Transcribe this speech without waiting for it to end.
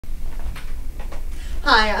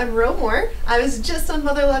Hi, I'm Roe Moore. I was just on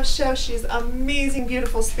Mother Love's show. She's an amazing,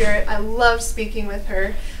 beautiful spirit. I love speaking with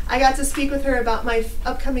her. I got to speak with her about my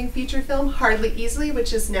upcoming feature film, Hardly Easily,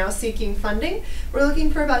 which is now seeking funding. We're looking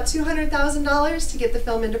for about $200,000 to get the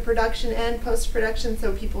film into production and post-production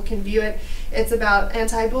so people can view it. It's about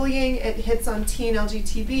anti-bullying. It hits on teen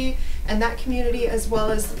LGBT and that community, as well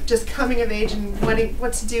as just coming of age and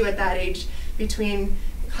what to do at that age between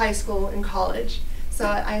high school and college. So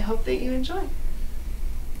I hope that you enjoy.